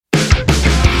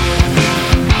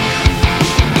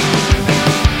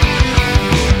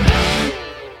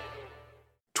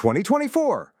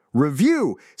2024.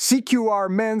 Review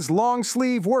CQR men's long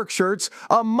sleeve work shirts,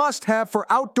 a must-have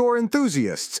for outdoor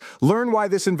enthusiasts. Learn why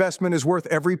this investment is worth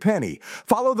every penny.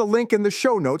 Follow the link in the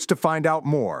show notes to find out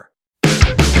more.